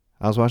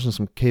I was watching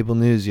some cable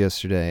news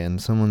yesterday,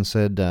 and someone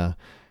said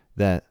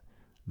that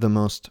the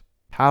most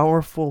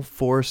powerful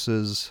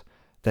forces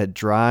that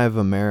drive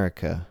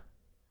America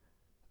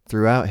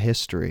throughout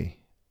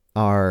history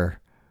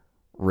are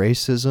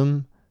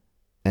racism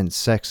and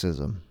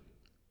sexism.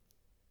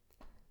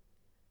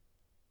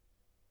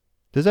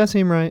 Does that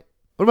seem right?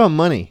 What about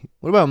money?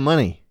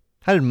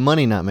 How did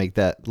money not make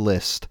that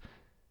list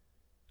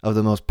of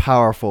the most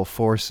powerful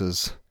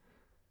forces?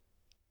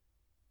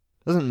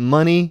 Doesn't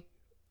money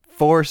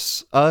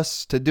force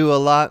us to do a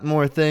lot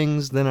more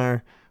things than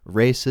our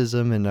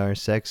racism and our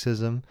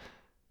sexism?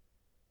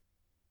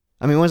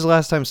 I mean, when's the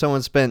last time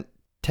someone spent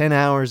 10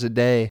 hours a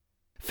day,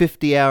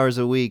 50 hours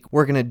a week,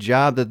 working a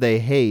job that they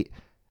hate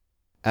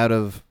out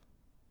of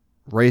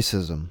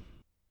racism?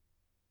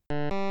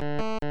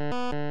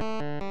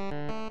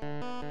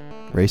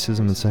 Racism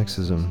and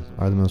sexism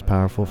are the most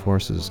powerful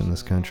forces in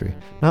this country.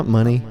 Not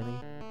money,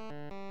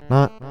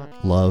 not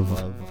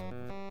love.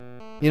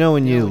 You know,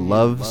 when you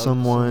love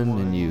someone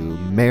and you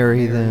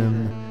marry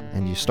them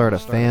and you start a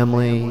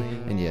family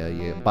and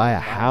you buy a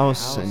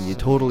house and you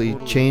totally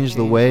change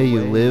the way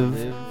you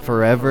live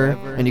forever,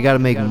 and you gotta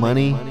make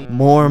money,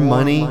 more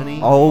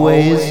money,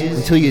 always,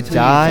 until you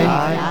die.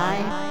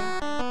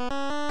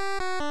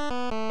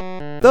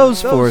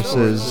 Those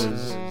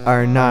forces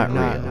are not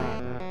real.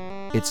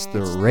 It's the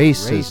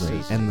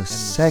racism and the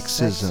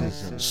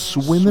sexism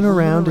swimming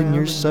around in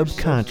your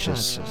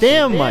subconscious.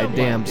 Damn my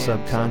damn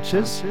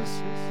subconscious.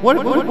 What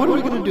are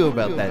we going to do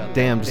about that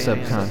damned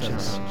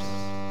subconscious?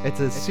 It's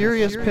a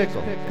serious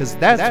pickle, because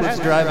that's what's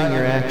driving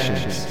your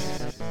actions.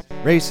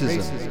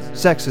 Racism,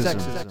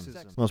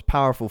 sexism, most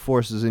powerful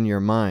forces in your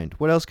mind.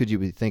 What else could you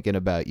be thinking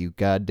about, you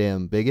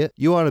goddamn bigot?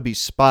 You ought to be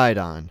spied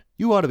on.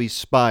 You ought to be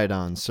spied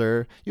on,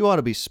 sir. You ought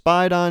to be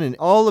spied on, and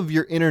all of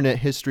your internet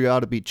history ought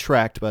to be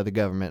tracked by the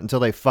government until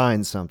they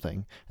find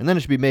something. And then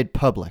it should be made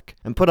public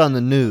and put on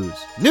the news.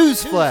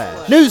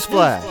 Newsflash!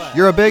 Newsflash!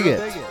 You're a bigot.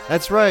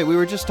 That's right, we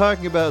were just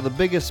talking about the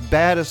biggest,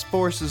 baddest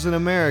forces in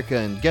America,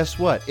 and guess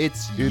what?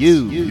 It's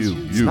you.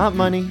 It's not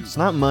money. It's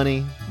not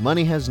money.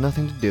 Money has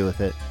nothing to do with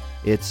it.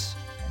 It's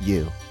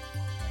you.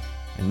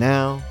 And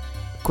now,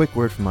 a quick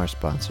word from our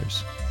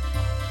sponsors.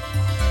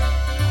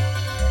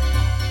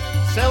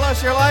 Sell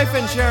us your life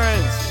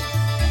insurance.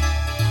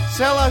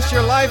 Sell us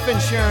your life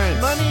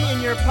insurance. Money in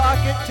your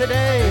pocket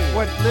today.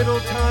 With what little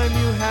time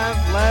you have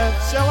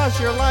left. Sell us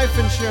your life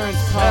insurance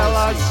policy. Sell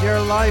us your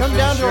life insurance. Come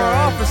down to our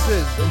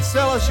offices and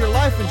sell us your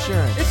life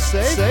insurance. It's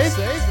safe. It's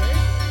safe.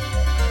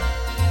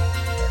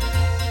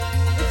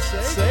 It's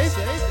safe.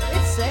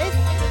 It's safe.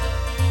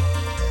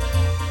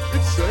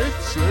 It's safe.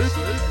 It's safe.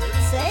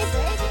 Safe.